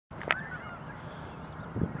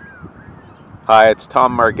Hi, it's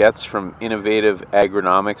Tom Margetts from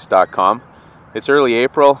innovativeagronomics.com. It's early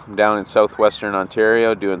April. I'm down in southwestern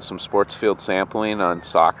Ontario doing some sports field sampling on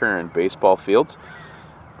soccer and baseball fields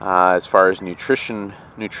as far as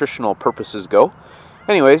nutritional purposes go.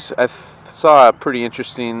 Anyways, I saw a pretty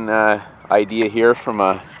interesting idea here from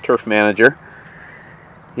a turf manager.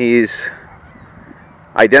 He's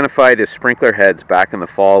identified his sprinkler heads back in the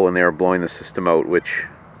fall when they were blowing the system out, which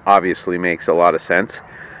obviously makes a lot of sense.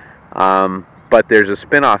 But there's a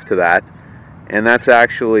spin-off to that, and that's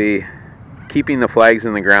actually keeping the flags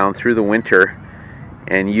in the ground through the winter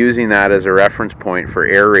and using that as a reference point for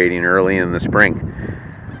aerating early in the spring.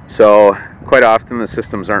 So quite often the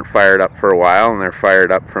systems aren't fired up for a while, and they're fired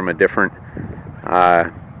up from a different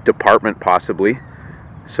department possibly.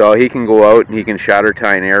 So he can go out and he can shatter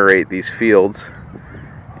tie and aerate these fields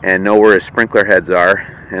and know where his sprinkler heads are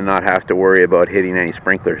and not have to worry about hitting any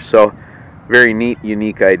sprinklers. So very neat,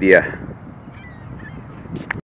 unique idea.